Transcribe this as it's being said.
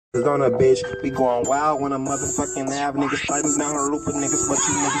On a bitch, we going wild when a motherfucking Ave niggas fighting down the roof with niggas, but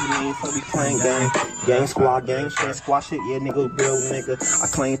you niggas mean, so we playing gang squad, gang shit, squad shit, yeah, nigga, real nigga. I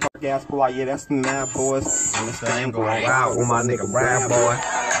claim Park Gas Squad, yeah, that's the mad boys. And this thing going wild with my nigga Brad boy.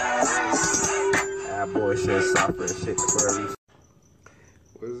 That boy shit, suffer shit, crazy.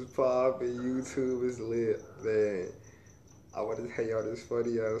 What's poppin'? YouTube is lit, man. I want to tell y'all this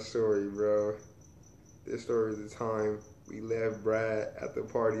funny ass story, bro. This story is the time we left Brad at the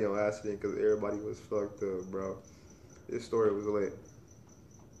party on accident because everybody was fucked up, bro. This story was lit.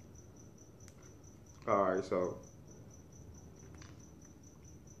 Alright, so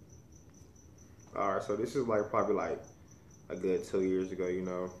this is like probably like a good 2 years ago, you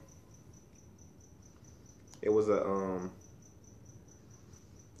know. It was a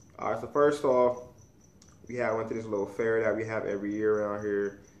alright, so first off, we went to this little fair that we have every year around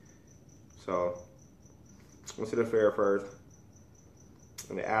here. So went to the fair first,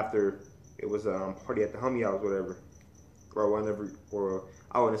 and then after it was a party at the homie house, whatever. Or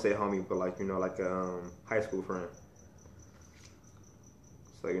I wouldn't say homie, but like, you know, like a high school friend.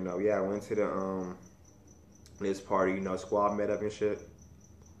 So, you know, yeah, I went to the this party, you know, squad met up and shit.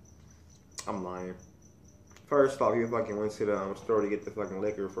 I'm lying. First off, we fucking went to the store to get the fucking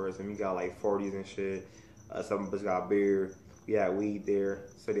liquor first, and we got like 40s and shit. Some of us got beer. We had weed there.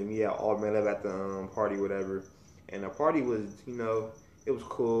 So then we had all met up at the party, whatever. And the party was, you know, it was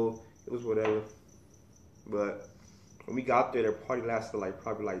cool. It was whatever. But when we got there, the party lasted like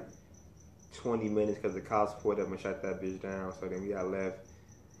probably like 20 minutes because the cops pulled up and shut that bitch down. So then we got left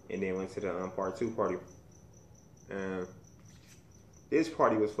and then went to the part 2 party. And this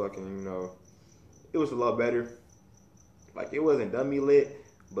party was fucking, you know, it was a lot better. Like, it wasn't dummy lit,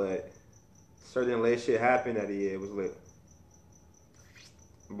 but certain lit shit happened that it was lit.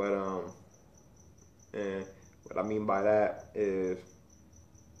 But and what I mean by that is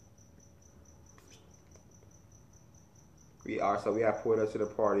we had pulled up to the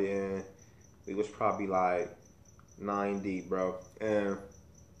party and we was probably like 9 deep, bro. And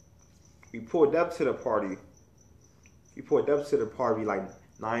we pulled up to the party. Like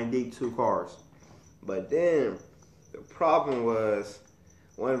 9 deep, 2 cars. But then the problem was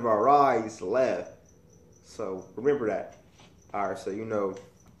one of our rides left. So remember that. Alright, so you know,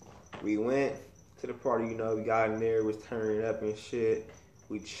 we went to the party, you know, we got in there, was turning up and shit.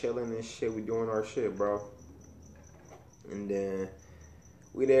 We chilling and shit, we doing our shit, bro. And then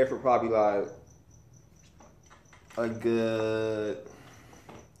we there for probably like a good,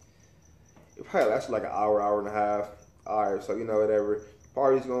 it probably lasted like an hour and a half. Alright, so you know, whatever.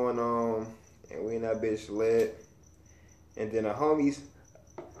 Party's going on, and we in that bitch lit. And then the homies,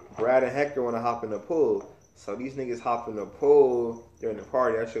 Brad and Hector, wanna hop in the pool. So these niggas hop in the pool during the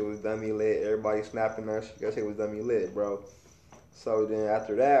party. That shit was dummy lit. Everybody snapping that shit. That shit was dummy lit, bro. So then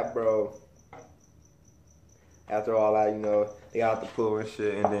after that, bro, after all that, you know, they got out the pool and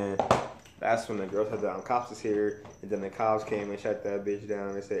shit. And then that's when the girls said the cops is here. And then the cops came and shut that bitch down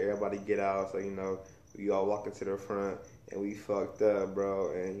and said, everybody get out. So, you know, we all walk into the front and we fucked up,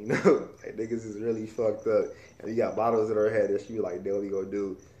 bro. And, you know, like, niggas is really fucked up. And we got bottles in our head that she was like, what we gonna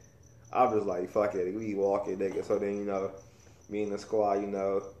do? I was like, fuck it, we walking, nigga. So then, you know, me and the squad, you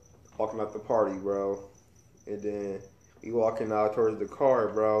know, walking out the party, bro. And then we walking out towards the car,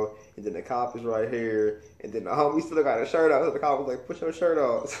 bro. And then the cop is right here. And then the homie still got a shirt out. So the cop was like, put your shirt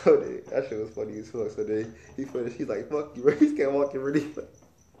on. So then, that shit was funny as fuck. So then he's like, fuck you, bro. He just kept walking, really.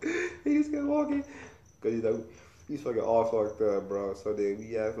 He just kept walking. Because, you know, he's fucking all fucked up, bro. So then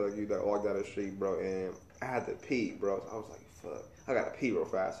we had fucking, like, walked down the street, bro. And I had to pee, bro. So I was like, fuck. I gotta pee real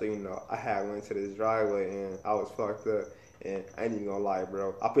fast. So, you know, I had went to this driveway and I was fucked up. And I ain't even gonna lie,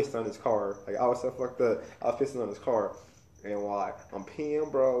 bro. I pissed on his car. Like, I was so fucked up. I was pissing on his car. And while I'm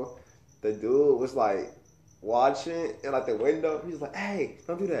peeing, bro, the dude was like watching in like the window. He was like, hey,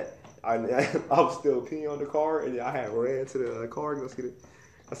 don't do that. I was still peeing on the car. And then I had ran to the car.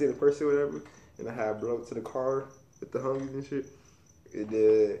 I see the person or whatever. And I had broke to the car with the homies and shit. And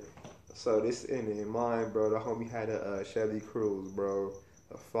then, so this ended in mine, bro. The homie had a Chevy Cruze, bro,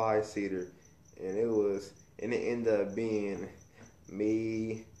 a 5-seater, and it ended up being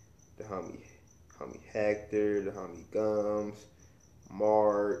me, the homie Hector, the homie Gums,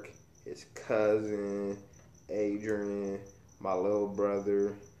 Mark, his cousin, Adrian, my little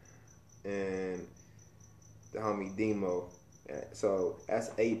brother, and the homie Demo. So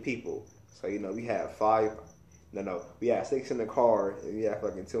that's 8 people. So, you know, we had 6 in the car, and we had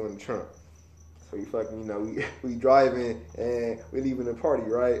fucking 2 in the trunk. So we fucking, you know, we driving and we leaving the party,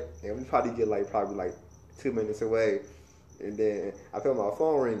 right? And we probably get probably like 2 minutes away, and then I feel my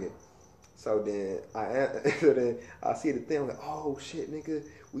phone ringing. So then I see the thing. I'm like, oh shit, nigga,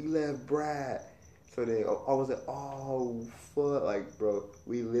 we left Brad. So then I was like, oh fuck, like bro,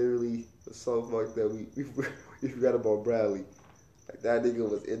 we literally was so fucked up. We forgot about Bradley. Like that nigga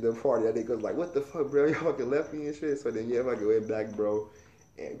was in the party. That nigga was like, what the fuck, bro? Y'all fucking left me and shit. So then yeah, fucking went back, bro.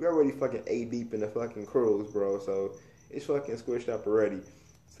 And we already fucking deep in the fucking cruise, bro. So it's fucking squished up already.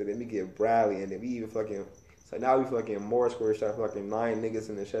 So then we get Bradley, and then we even fucking. So now we fucking more squished up, fucking 9 niggas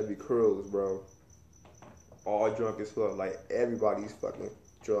in the Chevy Cruise, bro. All drunk as fuck. Like everybody's fucking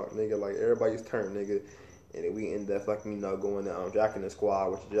drunk, nigga. Like everybody's turned, nigga. And then we end up fucking, going to Jack in the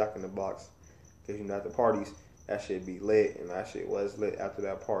Squad, which is Jack in the Box. Cause at the parties, that shit be lit, and that shit was lit after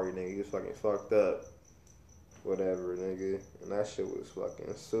that party, nigga. He was fucking fucked up. Whatever, nigga. And that shit was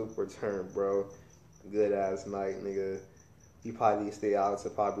fucking super turned, bro. Good ass night, nigga. You probably stay out to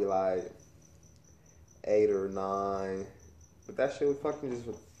probably like 8 or 9. But that shit was fucking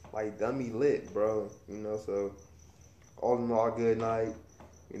just like dummy lit, bro. So all in all, good night.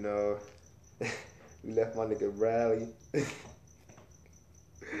 We left my nigga Bradley.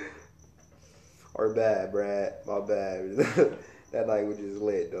 Or bad, Brad. My bad. That night was just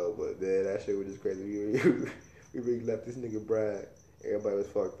lit though, but man, that shit was just crazy. We really left this nigga Brad. Everybody was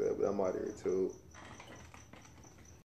fucked up, but I'm out here too.